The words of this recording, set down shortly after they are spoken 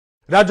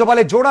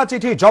রাজ্যপালের জোড়া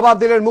চিঠি জবাব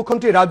দিলেন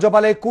মুখ্যমন্ত্রী।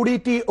 রাজ্যপালের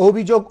 20টি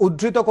অভিযোগ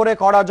উদ্ধৃত করে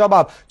করা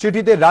জবাব।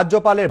 চিঠিতে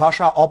রাজ্যপালের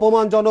ভাষা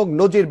অপমানজনক,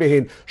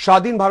 নজিরবিহীন।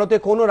 স্বাধীন ভারতে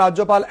কোনো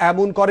রাজ্যপাল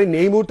এমন করেন।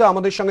 এই মুহূর্তে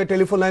আমাদের সঙ্গে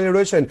টেলিফোন লাইনে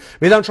রয়েছেন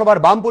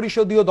বিধানসভার বাম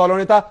পরিষদীয়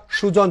দলনেতা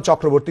সুজন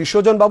চক্রবর্তী।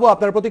 সুজন বাবু,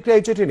 আপনার প্রতিক্রিয়া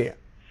এই চিঠি নিয়ে?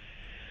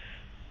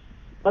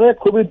 মানে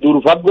খুবই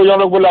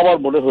দুর্ভাগ্যজনক বলে আমার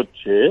মনে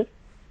হচ্ছে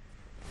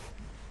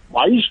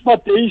 22 বা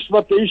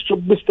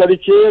 23-24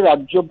 তারিখে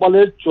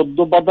রাজ্যপালের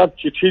 14 পাতার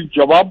চিঠির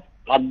জবাব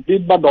 8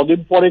 দিন বা 9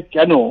 দিন পরে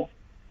কেন,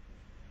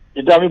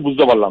 এটা আমি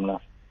বুঝতে পারলাম না।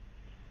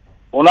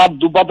 ওনার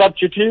 2 পাতার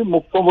চিঠি,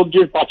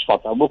 মুখ্যমন্ত্রীর 5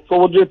 পাতা,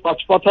 মুখ্যমন্ত্রীর 5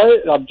 পাতায়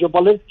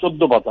রাজ্যপালের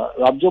 14 পাতা,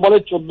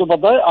 রাজ্যপালের 14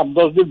 পাতায়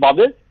 8-10 দিন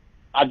বাদে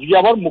আজকে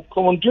আবার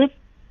মুখ্যমন্ত্রীর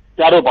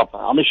 13 পাতা।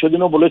 আমি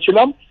সেদিনও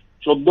বলেছিলাম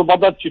 14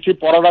 পাতার চিঠি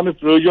পড়ার আমি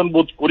প্রয়োজন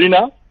বোধ করি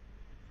না।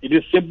 ইট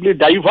ইজ সিম্পলি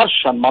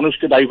ডাইভার্সন,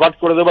 মানুষকে ডাইভার্ট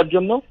করে দেওয়ার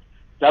জন্য।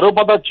 13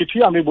 পাতার চিঠি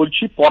আমি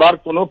বলছি পড়ার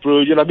কোনো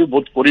প্রয়োজন আমি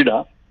বোধ করি না।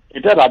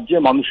 এটা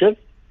রাজ্যের মানুষের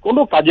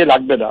কোনো কাজে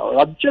লাগবে না।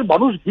 রাজ্যের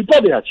মানুষ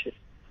বিপদে আছে,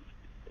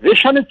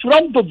 রেশনে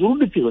চূড়ান্ত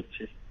দুর্নীতি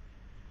হচ্ছে,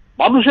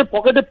 মানুষের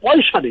পকেটে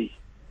পয়সা নেই।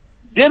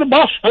 1.5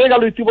 মাস হয়ে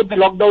গেল ইতিমধ্যে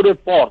লকডাউনের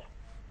পর।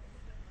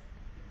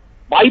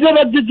 বাইরের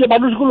রাজ্যের যে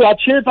মানুষগুলো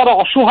আছে তারা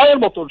অসহায়ের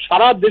মতন,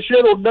 সারা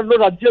দেশের অন্যান্য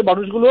রাজ্যের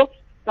মানুষগুলো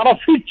তারা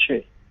ফিরছে,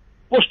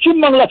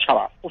 পশ্চিমবাংলা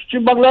ছাড়া।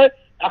 পশ্চিমবাংলায়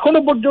এখনো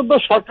পর্যন্ত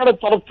সরকারের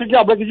তরফ থেকে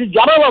আমরা কিছু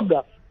জানালাম না,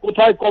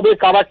 কোথায় কবে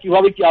কারা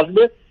কিভাবে কি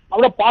আসবে।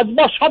 আমরা 5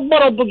 বার 7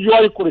 বার অন্তত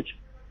যোগাযোগ করেছি,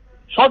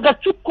 সরকার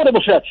চুপ করে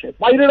বসে আছে।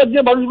 বাইরের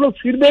রাজ্যের মানুষগুলো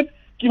ফিরবেন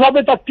কিভাবে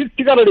তার ঠিক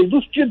ঠিকানা নেই,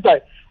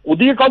 দুশ্চিন্তায়।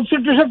 ওদিকে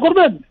কনসেন্ট্রেশন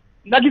করবেন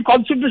নাকি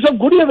কনসেন্ট্রেশন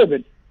ঘুরিয়ে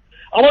দেবেন?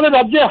 আমাদের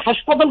রাজ্যে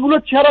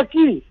হাসপাতালগুলোর চেহারা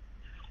কি?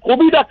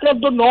 কোভিড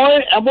আক্রান্ত নয়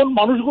এমন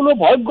মানুষগুলো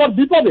ভয়ঙ্কর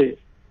বিপদে,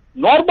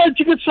 নর্মাল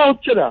চিকিৎসা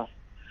হচ্ছে না।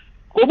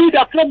 কোভিড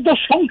আক্রান্ত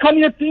সংখ্যা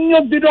নিয়ে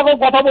 3 দিন রকম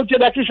কথা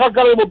বলছেন একই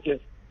সরকারের মধ্যে,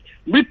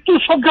 মৃত্যুর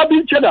সংখ্যা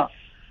মিলছে না।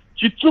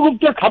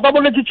 চিত্রগুপ্তের খাতা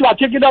বলে কিছু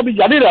আছে কিনা আমি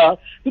জানি না,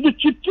 কিন্তু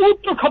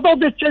চিত্রগুপ্তের খাতাও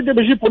এর চাইতে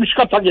বেশি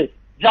পরিষ্কার থাকে,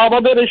 যা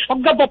আমাদের এই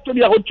সংখ্যা তত্ত্ব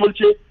নিয়ে এখন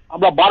চলছে।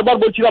 আমরা বারবার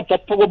বলছিলাম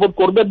তথ্য গোপন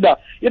করবেন না,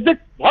 এতে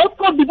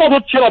ভয়ঙ্কর বিপদ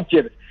হচ্ছে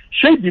রাজ্যের।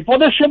 সেই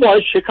বিপদের সময়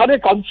সেখানে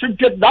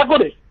কনসেন্ট্রেট না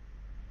করে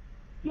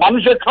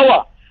মানুষের খাওয়া,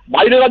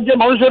 বাইরের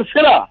রাজ্যের মানুষের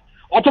ফেরা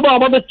অথবা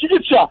আমাদের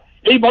চিকিৎসা,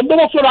 এই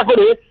বন্দোবস্ত না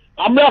করে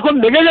আমরা এখন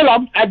লেগে গেলাম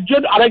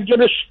একজন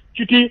আরেকজনের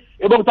চিঠি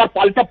এবং তার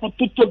পাল্টা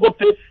প্রত্যুত্তর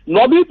করতে।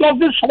 9-10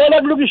 দিন সময়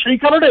লাগলো কি সেই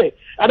কারণে?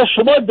 একটা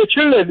সময় বেছে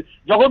নিলেন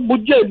যখন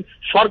বুঝছেন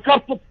সরকার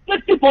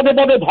প্রত্যেকটি পদে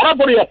পদে ধরা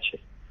পড়ে যাচ্ছে,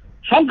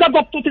 সংখ্যা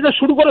তত্ত্ব থেকে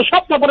শুরু করে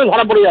সব ব্যাপারে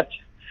ধরা পড়ে যাচ্ছে।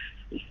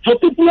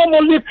 জ্যোতিপ্রিয়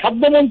মল্লিক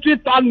খাদ্যমন্ত্রী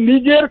তার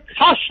নিজের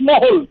খাস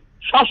মহল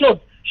শাসক,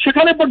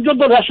 সেখানে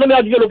পর্যন্ত রেশনে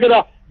আজকে লোকেরা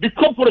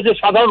বিক্ষোভ করেছে।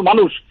 সাধারণ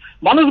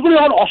মানুষগুলো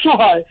এখন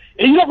অসহায়।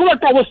 এইরকম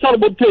একটা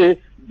অবস্থার মধ্যে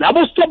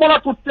ব্যবস্থাপনা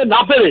করতে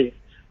না পেরে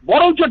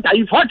বরঞ্চ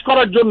ডাইভার্ট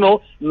করার জন্য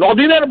 9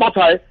 দিনের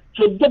মাথায়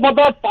 14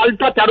 পাতা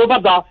পাল্টা 13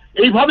 পাতা,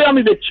 এইভাবে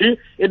আমি দেখছি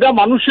এটা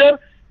মানুষের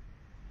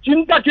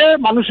চিন্তাকে,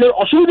 মানুষের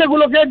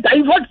অসুবিধাগুলোকে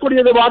ডাইভার্ট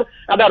করিয়ে দেওয়ার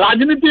একটা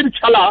রাজনীতির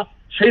খেলা।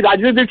 সেই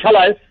রাজনীতির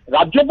খেলায়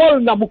রাজ্যপাল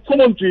না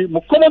মুখ্যমন্ত্রী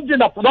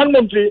না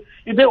প্রধানমন্ত্রী,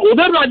 এতে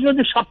ওদের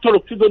রাজনৈতিক স্বার্থ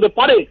রক্ষিত হতে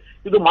পারে,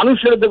 কিন্তু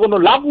মানুষের এতে কোনো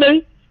লাভ নেই।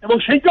 এবং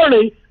সেই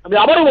কারণেই আমি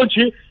আবারও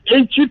বলছি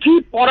এই চিঠি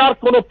পড়ার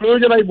কোনো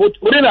প্রয়োজন আমি বোধ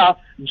করি না।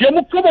 যে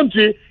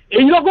মুখ্যমন্ত্রী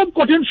এইরকম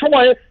কঠিন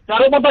সময়ে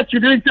 13 পাতার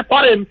চিঠি লিখতে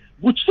পারেন,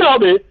 বুঝতে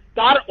হবে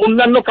তার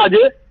অন্যান্য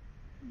কাজে,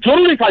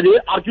 জরুরি কাজে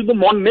আর কিন্তু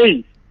মন নেই।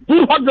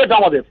 দুর্ভাগ্য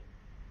এটা আমাদের।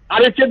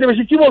 আর এর চেয়ে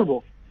বেশি কি বলবো?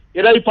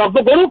 এরা এই তর্ক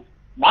করুক,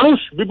 মানুষ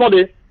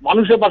বিপদে,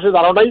 মানুষের পাশে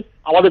দাঁড়ানোই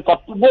আমাদের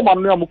কর্তব্য।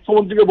 মাননীয়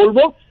মুখ্যমন্ত্রীকে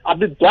বলবো,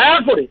 আপনি দয়া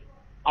করে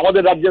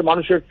আমাদের রাজ্যের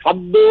মানুষের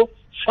খাদ্য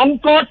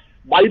সংকট,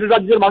 বাইরের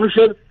রাজ্যের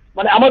মানুষের,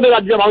 মানে আমাদের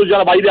রাজ্যের মানুষ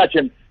যারা বাইরে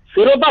আছেন,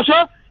 ফেরত আসা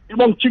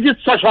এবং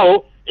চিকিৎসা সহ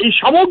এই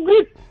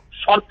সামগ্রিক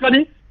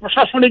সরকারি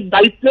প্রশাসনিক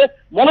দায়িত্বে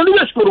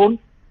মনোনিবেশ করুন।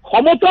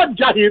 ক্ষমতার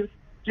জাহির,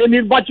 কে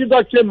নির্বাচিত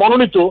আর কে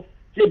মনোনীত,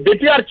 কে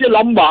বেটে আর কে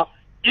লম্বা,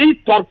 এই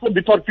তর্ক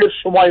বিতর্কের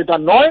সময় এটা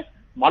নয়।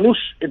 মানুষ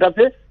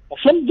এটাতে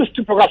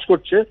অসন্তুষ্টি প্রকাশ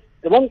করছে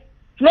এবং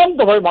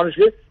চূড়ান্তভাবে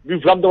মানুষকে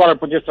বিভ্রান্ত করার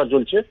প্রচেষ্টা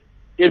চলছে।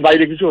 এর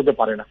বাইরে কিছু হতে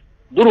পারে না।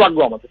 দুর্ভাগ্য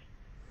আমাদের।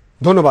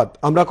 ধন্যবাদ।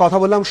 আমরা কথা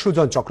বললাম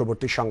সুজন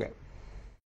চক্রবর্তীর সঙ্গে।